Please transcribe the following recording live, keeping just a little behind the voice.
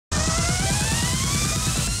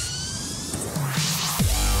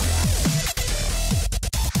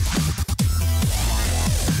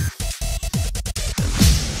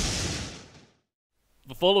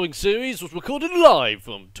following series was recorded live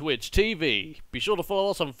from Twitch TV. Be sure to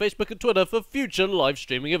follow us on Facebook and Twitter for future live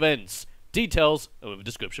streaming events. Details are in the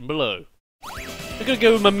description below. I'm gonna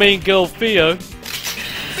go with my main girl, Theo.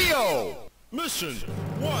 Theo! Mission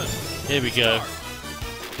 1. Here we go.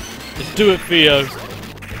 Let's do it, Theo.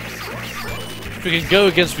 If we can go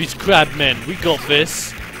against these crab men, we got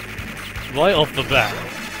this. Right off the bat.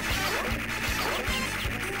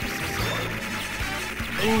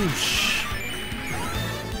 Oosh.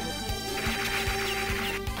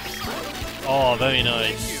 Oh, very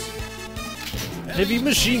nice. Heavy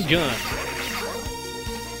machine gun.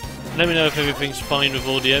 Let me know if everything's fine with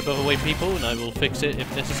audio, by the way, people, and I will fix it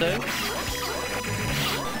if necessary.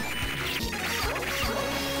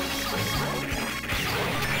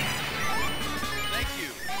 Thank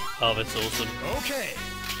you. Oh, that's awesome. Okay.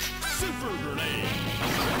 Super grenade.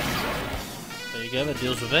 There you go, that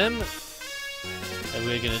deals with them. And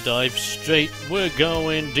we're gonna dive straight. We're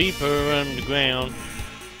going deeper underground.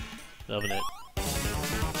 Loving it.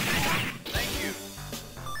 Thank you.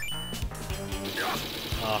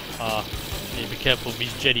 Need to be careful of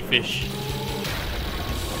these jellyfish.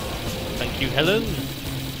 Thank you, Helen.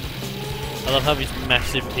 I love how these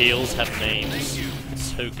massive eels have names.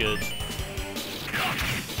 It's so good.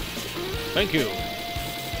 Thank you.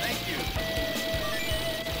 Thank you.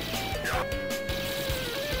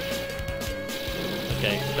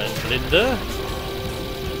 Okay, that's Linda.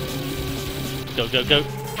 Go, go, go.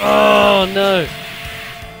 Oh, no.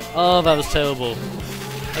 Oh, that was terrible.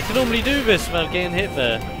 I can normally do this without getting hit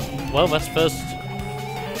there. Well, that's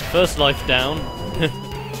first life down.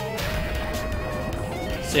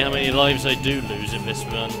 See how many lives I do lose in this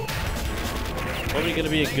run. Probably going to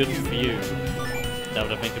be a good few. Now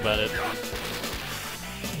that I think about it.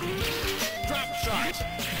 Drop shot.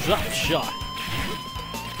 Drop shot.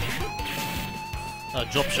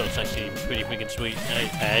 Drop shot's actually pretty freaking sweet.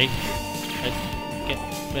 Hey.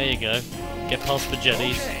 There you go. Get past the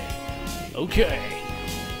jellies. Okay.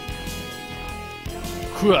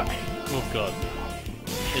 Crab. Oh god.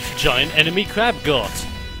 It's a giant enemy crab god.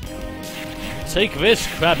 Take this,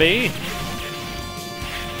 Krabby.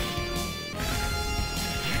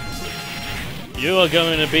 You are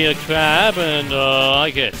going to be a crab, and I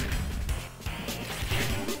like it.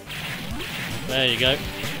 There you go.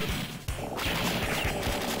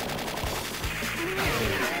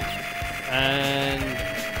 And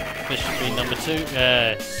this should be number 2.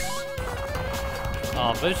 Yes.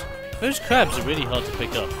 Oh, those crabs are really hard to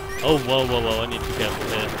pick up. Oh, whoa, whoa, whoa! I need to be careful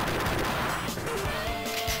here.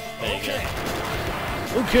 There you go.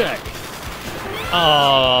 Okay.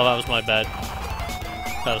 Oh, that was my bad.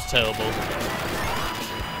 That was terrible.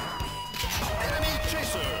 Enemy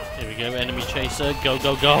chaser. Here we go, enemy chaser. Go,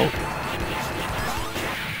 go, go!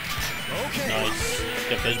 Okay. Nice.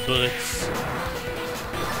 Get those bullets.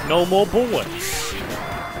 No more bullets.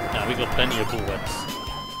 Nah, we got plenty of bullets.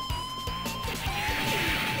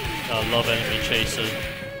 I love enemy chaser.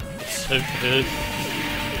 It's so good.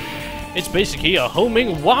 It's basically a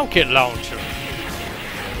homing rocket launcher.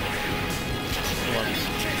 Come on.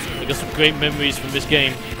 I got some great memories from this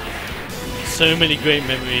game. So many great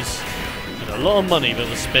memories. And a lot of money that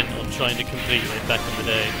was spent on trying to complete it back in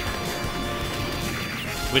the day.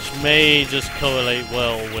 Which may just correlate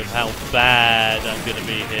well with how bad I'm going to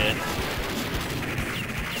be here.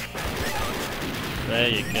 There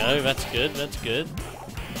you go, that's good, that's good.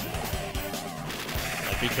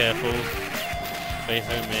 Now be careful. Stay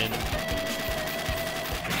home in.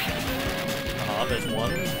 Ah, there's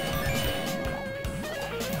one.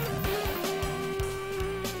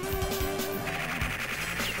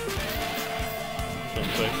 Real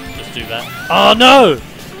quick, just do that. Oh no!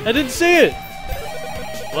 I didn't see it!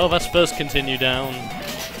 Well, that's first continue down.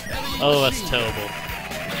 Oh, that's terrible.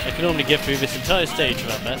 I can only get through this entire stage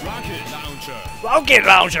without that. Rocket launcher. Rocket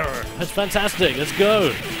launcher! That's fantastic, let's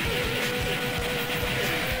go!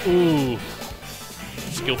 Ooh.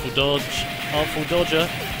 Skillful dodge. Artful dodger.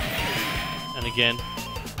 And again.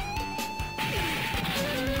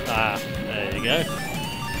 Ah, there you go.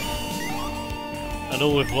 And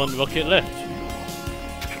all with one rocket left.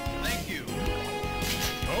 Thank you.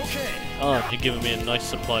 Okay. Ah, you're giving me a nice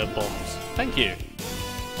supply of bombs. Thank you.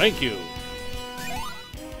 Thank you.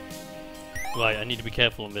 Right, I need to be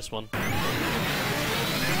careful on this one.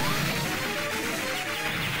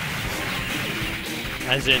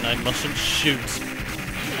 As in, I mustn't shoot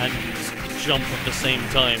and jump at the same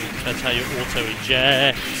time. That's how you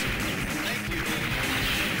auto-eject.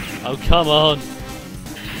 Oh, come on.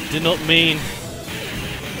 Did not mean.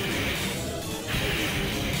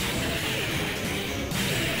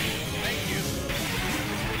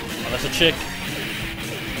 Oh, that's a chick.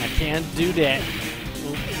 I can't do that.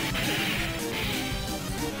 Oops.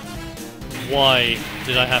 why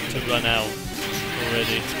did I have to run out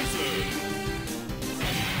already?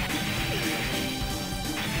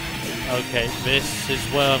 Okay, this is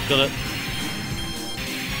where I've got it.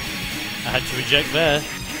 I had to reject there.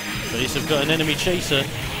 But at least I've got an enemy chaser.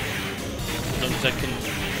 As long as I can...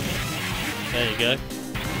 There you go.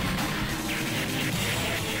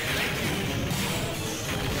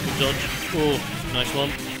 Good dodge. Oh, nice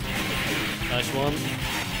one. Nice one.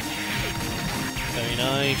 Very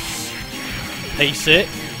nice. Pace it.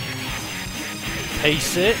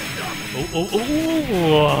 Pace it.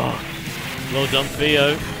 Oh. Well done,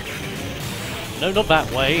 Theo. No, not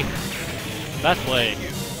that way. That way.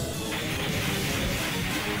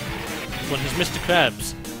 Well, he's Mr.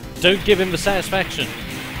 Krabs. Don't give him the satisfaction.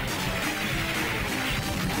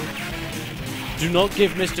 Do not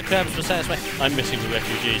give Mr. Krabs the satisfaction. I'm missing the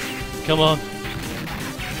refugees. Come on.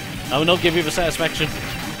 I will not give you the satisfaction.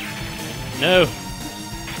 No.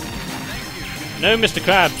 No, Mr.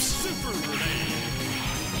 Krabs.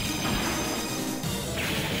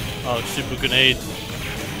 Oh, super grenade.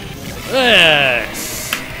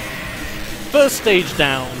 Yes! First stage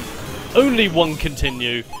down. Only one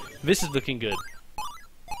continue. This is looking good.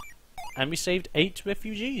 And we saved 8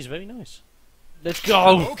 refugees. Very nice. Let's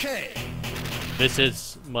go! Okay. This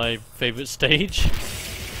is my favourite stage.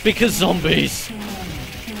 Because zombies!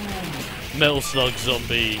 Metal Slug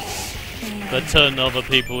zombies. That turn other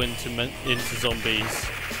people into zombies.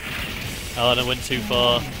 Oh, and I went too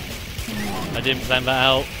far. I didn't plan that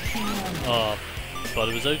out. Oh, but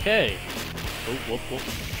it was okay. Oh, whoop.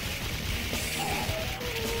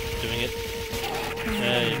 Doing it.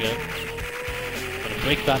 There you go. I'm gonna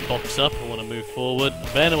break that box up. I want to move forward.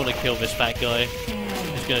 Then I want to kill this fat guy.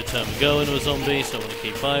 He's going to turn the girl into a zombie, so I want to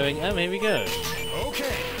keep firing. And here we go.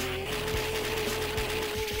 Okay.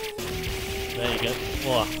 There you go.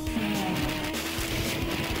 Whoa.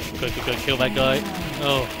 Go, kill that guy.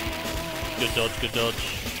 Oh. Good dodge, good dodge.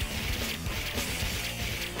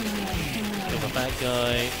 Kill the fat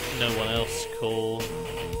guy. No one else. Cool.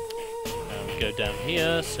 We go down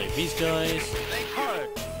here, save these guys.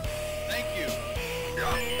 Thank you.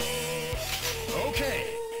 Okay.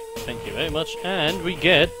 Thank you very much. And we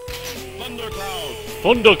get... Thundercloud.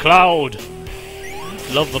 Thundercloud!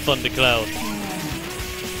 Love the Thundercloud.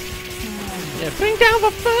 Yeah, bring down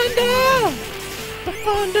the thunder! The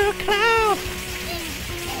Thundercloud!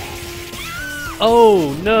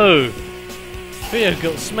 Oh no! Theo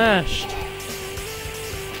got smashed.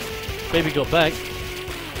 Baby got back.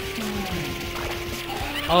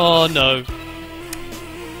 Oh no.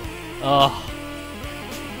 Oh.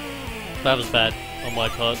 That was bad on my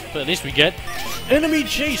part. But at least we get enemy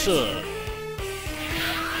chaser!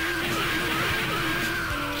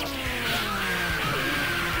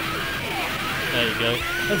 There you go.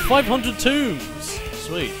 And 500 tombs!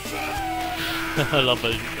 Sweet. I love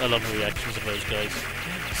the reactions of those guys.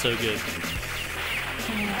 So good.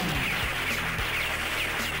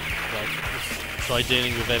 Right, let's try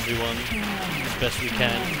dealing with everyone as best we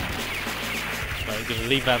can. Right, we're gonna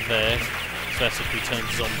leave that there. So that's if we turn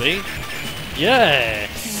zombie.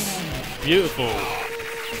 Yes! Beautiful.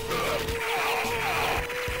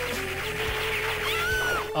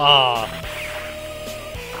 Ah.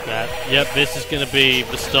 That. Yep, this is gonna be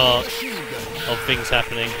the start of things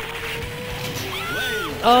happening.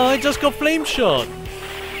 Oh, I just got flame shot!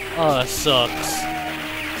 Oh, that sucks.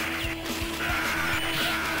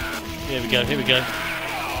 Here we go, here we go.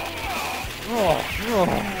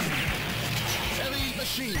 Heavy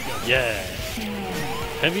machine gun. Yeah.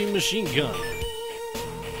 Heavy machine gun.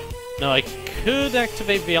 Now I could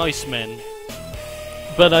activate the Icemen,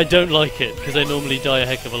 but I don't like it, because I normally die a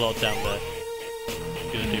heck of a lot down there.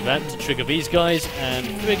 Gonna do that to trigger these guys, and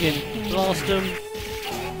friggin' blast them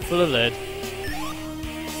full of lead.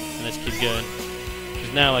 And let's keep going.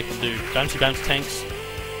 Because now I can do bouncy bounce tanks.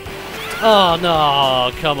 Oh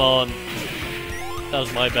no, come on. That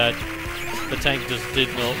was my bad. The tank just did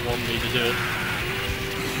not want me to do it.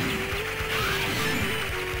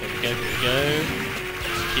 There we go.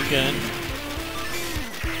 Let's keep going.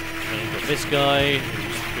 Then we've got this guy,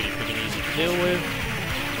 who's pretty friggin' easy to deal with.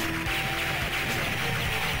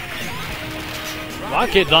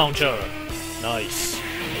 Rocket launcher! Nice.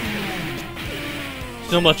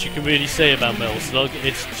 There's not much you can really say about Metal Slug,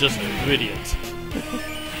 it's just brilliant.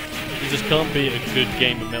 You just can't beat a good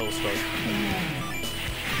game of Metal Slug.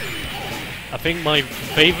 I think my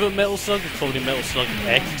favourite Metal Slug is probably Metal Slug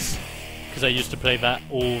X, because I used to play that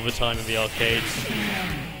all the time in the arcades.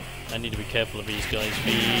 I need to be careful of these guys.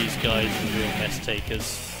 These guys are real mess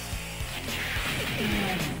takers.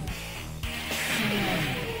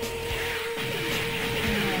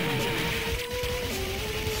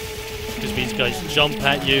 because these guys jump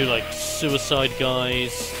at you like suicide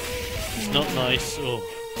guys. It's not nice. Oh,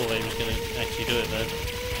 thought I was going to actually do it though.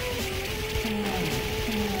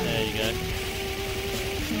 There you go.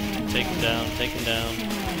 Take him down, take him down.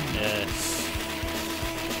 Yes.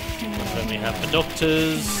 And then we have the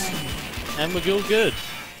doctors. And we're all good.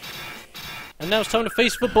 And now it's time to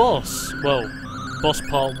face the boss. Well, boss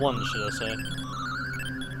part 1, should I say.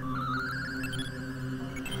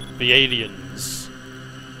 The aliens.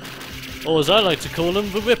 Or as I like to call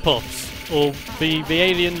them, the rip-offs. Or the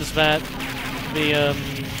aliens that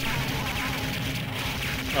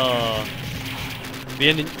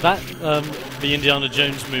the Indiana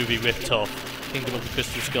Jones movie ripped off. Kingdom of the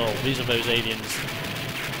Crystal Skull. These are those aliens.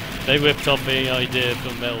 They ripped off the idea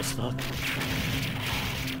from Metal Slug.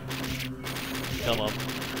 Come on.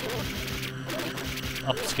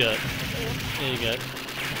 Up the skirt. There you go.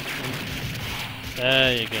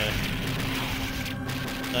 There you go.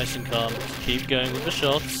 Nice and calm. Just keep going with the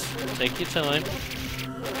shots. Take your time.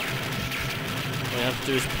 All you have to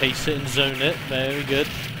do is pace it and zone it. Very good.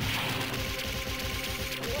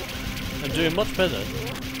 I'm doing much better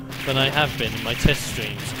than I have been in my test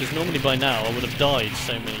streams, because normally by now I would have died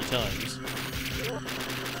so many times.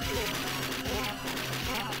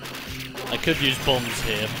 I could use bombs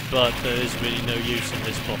here, but there is really no use in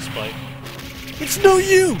this boss fight. It's no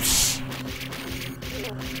use!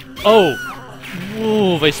 Oh!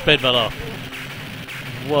 Whoa, they sped that up.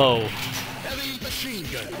 Whoa. Heavy machine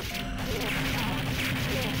gun.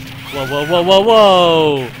 Whoa, whoa, whoa, whoa,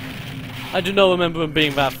 whoa! I do not remember them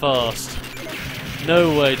being that fast.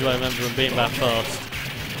 No way do I remember them being that fast.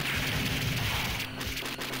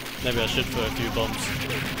 Maybe I should throw a few bombs.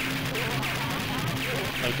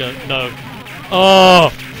 Okay, no.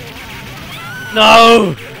 Oh!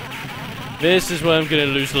 No! This is where I'm gonna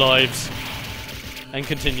lose lives. And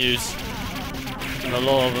continues. And a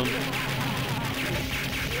lot of them.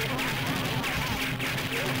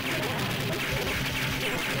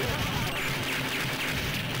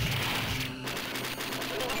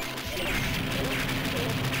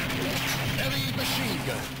 Heavy machine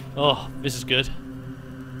gun. Oh, this is good.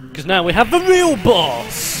 Because now we have the real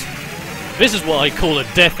boss! This is what I call a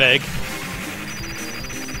death egg.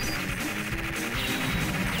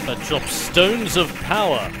 That drops stones of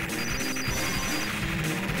power.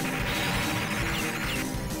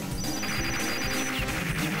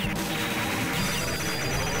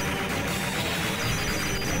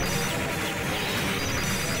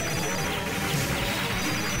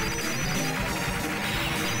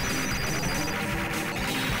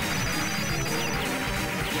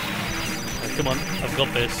 Oh, come on, I've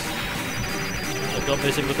got this. I've got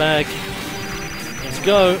this in the bag. Let's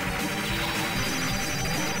go.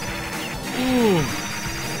 Ooh.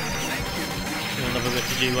 Another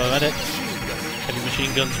refugee while at it. Heavy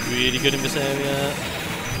machine guns really good in this area.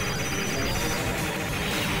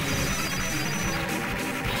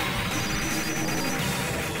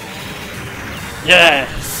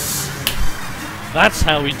 Yes! That's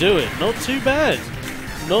how we do it. Not too bad.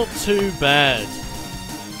 Not too bad.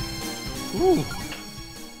 Ooh.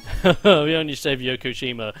 We only saved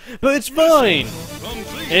Yokoshima. But it's fine!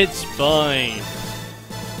 It's fine.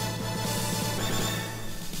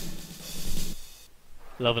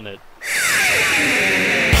 Loving it.